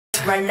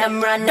run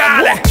them, run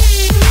them. Dale!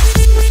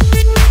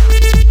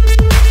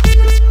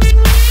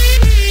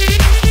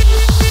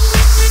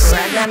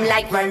 Run them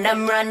like run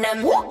them, run them.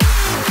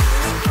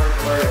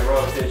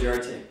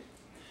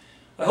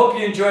 I hope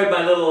you enjoyed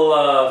my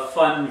little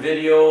fun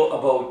video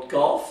about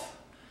golf.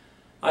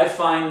 I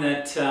find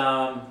that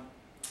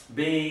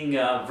being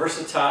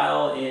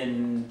versatile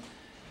in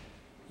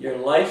your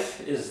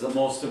life is the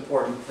most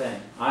important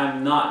thing.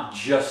 I'm not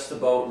just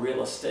about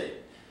real estate.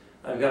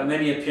 I've got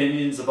many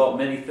opinions about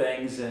many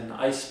things, and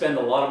I spend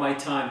a lot of my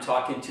time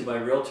talking to my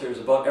realtors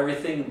about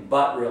everything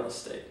but real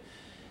estate.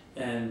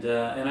 And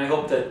I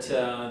hope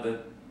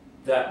that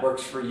that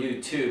works for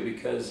you too,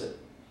 because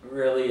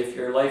really, if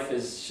your life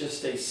is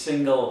just a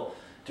single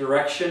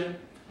direction,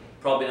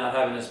 probably not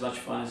having as much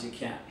fun as you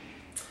can.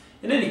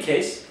 In any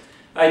case,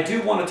 I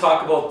do want to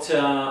talk about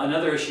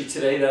another issue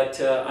today that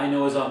I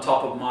know is on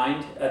top of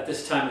mind at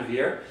this time of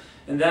year,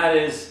 and that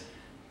is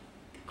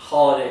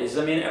holidays.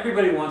 I mean,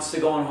 everybody wants to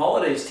go on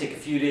holidays, take a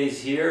few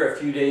days here, a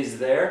few days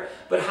there,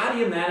 but how do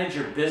you manage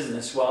your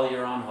business while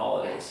you're on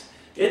holidays?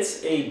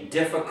 It's a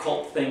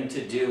difficult thing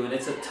to do, and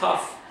it's a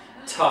tough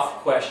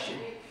question.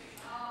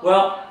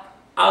 Well,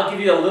 I'll give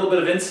you a little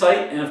bit of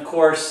insight, and of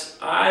course,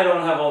 I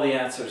don't have all the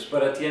answers,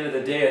 but at the end of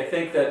the day, I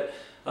think that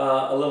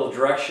a little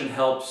direction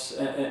helps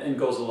and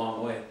goes a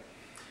long way.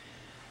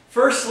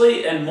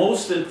 Firstly, and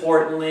most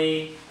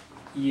importantly,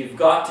 you've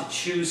got to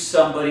choose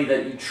somebody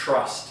that you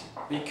trust,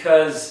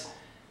 because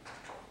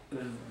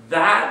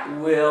that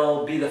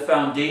will be the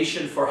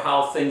foundation for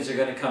how things are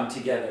going to come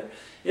together.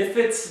 If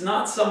it's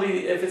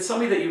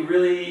somebody that you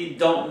really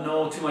don't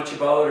know too much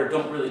about or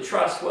don't really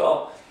trust,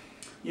 well,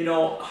 you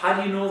know, how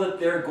do you know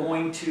that they're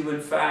going to, in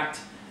fact,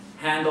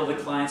 handle the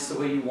clients the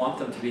way you want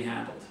them to be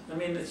handled? I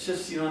mean, it's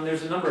just, you know, and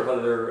there's a number of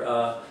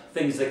other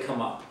things that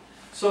come up.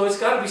 So it's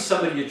got to be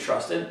somebody you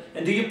trust.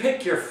 And do you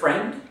pick your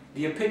friend?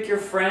 Do you pick your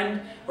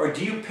friend, or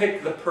do you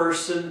pick the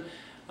person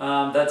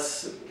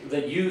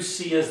that you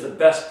see as the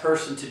best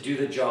person to do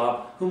the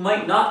job, who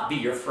might not be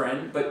your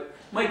friend, but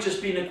might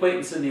just be an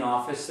acquaintance in the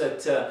office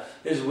that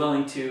is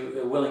willing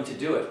to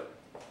do it?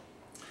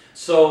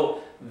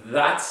 So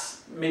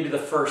that's maybe the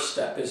first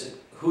step, is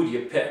who do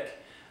you pick?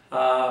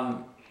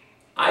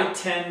 I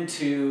tend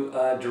to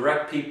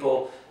direct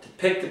people to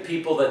pick the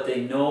people that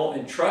they know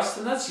and trust,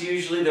 and that's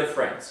usually their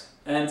friends.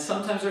 And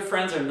sometimes their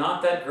friends are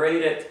not that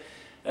great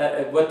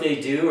at what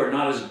they do, or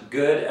not as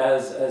good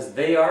as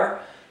they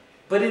are.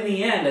 But in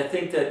the end, I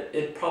think that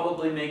it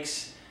probably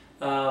makes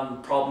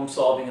problem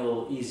solving a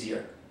little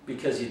easier,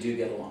 because you do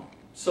get along.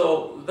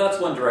 So that's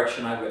one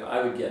direction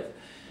I would give.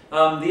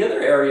 The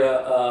other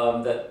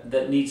area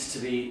that needs to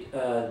be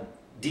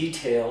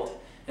detailed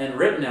and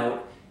written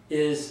out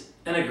is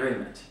an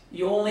agreement.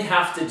 You only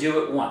have to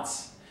do it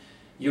once.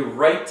 You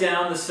write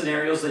down the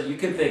scenarios that you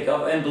can think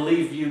of, and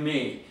believe you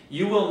me,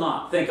 you will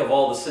not think of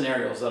all the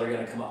scenarios that are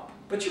going to come up.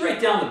 But you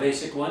write down the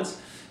basic ones.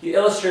 You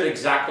illustrate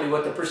exactly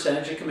what the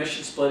percentage of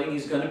commission splitting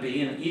is going to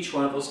be in each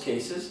one of those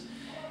cases,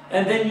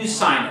 and then you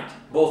sign it,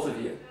 both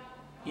of you.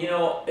 You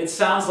know, it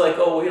sounds like,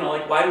 oh, you know,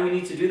 like, why do we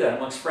need to do that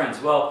amongst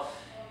friends? Well,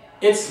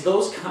 it's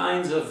those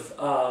kinds of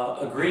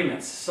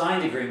agreements,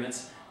 signed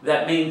agreements,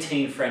 that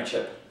maintain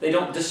friendship. They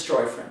don't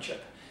destroy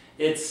friendship.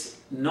 It's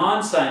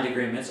non-signed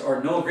agreements,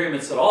 or no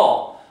agreements at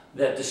all,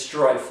 that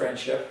destroy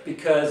friendship,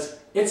 because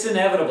it's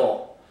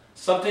inevitable.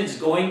 Something's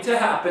going to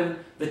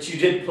happen that you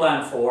didn't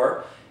plan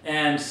for,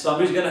 and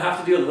somebody's going to have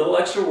to do a little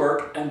extra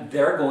work, and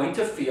they're going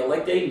to feel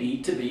like they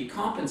need to be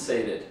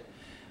compensated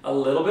a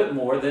little bit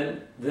more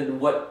than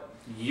what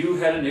you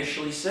had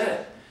initially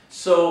said.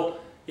 So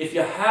if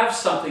you have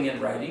something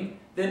in writing,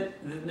 then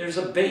there's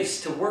a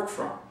base to work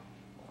from.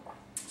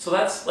 So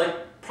that's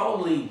like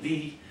probably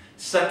the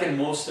second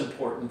most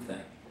important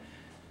thing.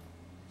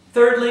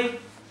 Thirdly,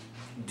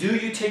 do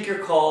you take your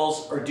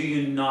calls, or do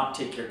you not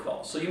take your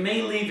calls? So you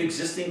may leave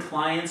existing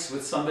clients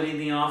with somebody in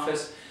the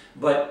office,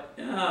 but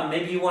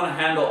maybe you want to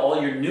handle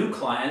all your new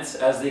clients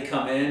as they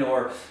come in,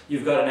 or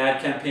you've got an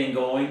ad campaign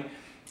going,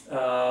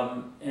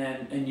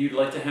 and you'd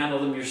like to handle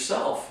them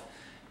yourself.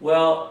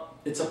 Well,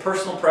 it's a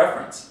personal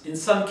preference. In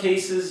some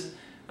cases,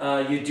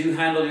 you do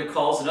handle your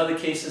calls. In other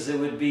cases, it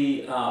would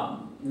be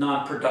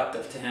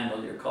non-productive to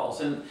handle your calls.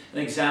 And an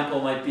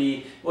example might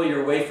be, well,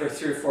 you're away for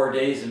 3 or 4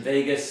 days in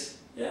Vegas.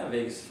 Yeah,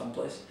 Vegas is a fun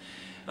place.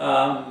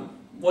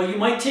 Well, you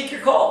might take your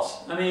calls.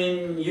 I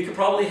mean, you could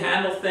probably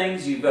handle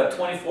things. You've got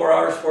 24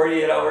 hours,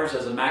 48 hours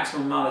as a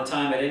maximum amount of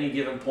time at any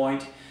given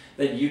point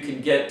that you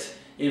can get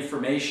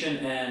information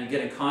and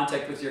get in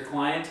contact with your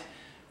client.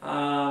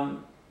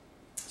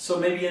 So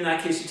maybe in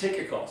that case, you take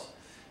your calls.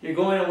 You're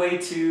going away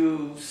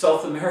to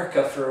South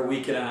America for a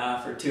week and a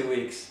half or 2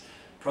 weeks.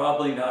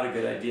 Probably not a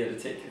good idea to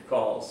take your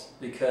calls,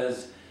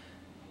 because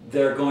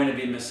they're going to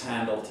be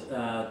mishandled.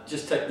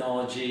 Just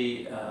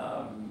technology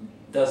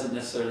doesn't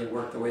necessarily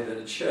work the way that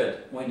it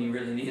should when you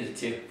really need it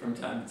to from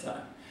time to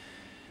time.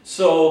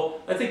 So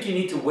I think you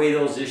need to weigh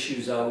those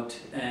issues out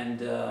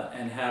and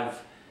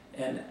have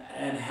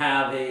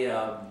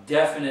a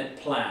definite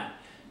plan,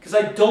 because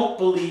I don't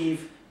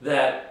believe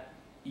that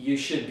you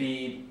should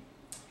be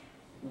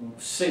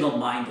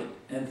single-minded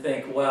and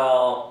think,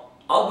 well,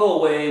 I'll go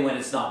away when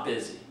it's not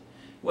busy.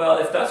 Well,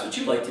 if that's what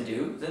you like to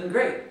do, then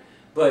great.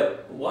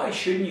 But why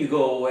shouldn't you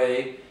go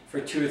away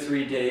for 2 or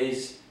 3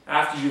 days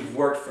after you've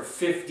worked for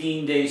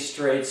 15 days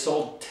straight,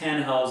 sold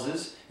 10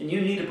 houses, and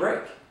you need a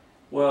break?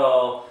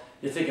 Well,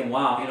 you're thinking,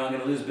 wow, I'm going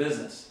to lose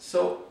business.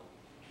 So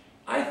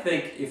I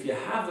think if you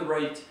have the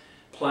right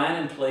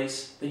plan in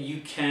place, then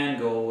you can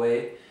go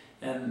away.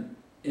 And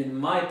in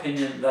my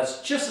opinion,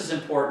 that's just as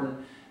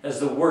important as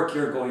the work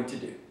you're going to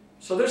do.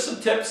 So there's some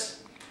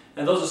tips,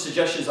 and those are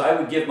suggestions I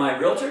would give my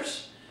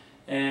realtors.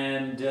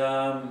 And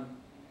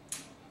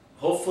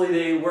hopefully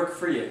they work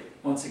for you.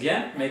 Once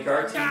again, make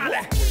our team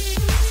work.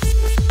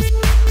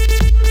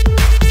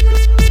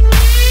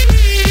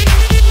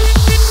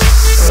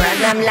 Run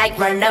them like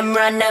run them,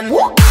 run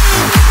them.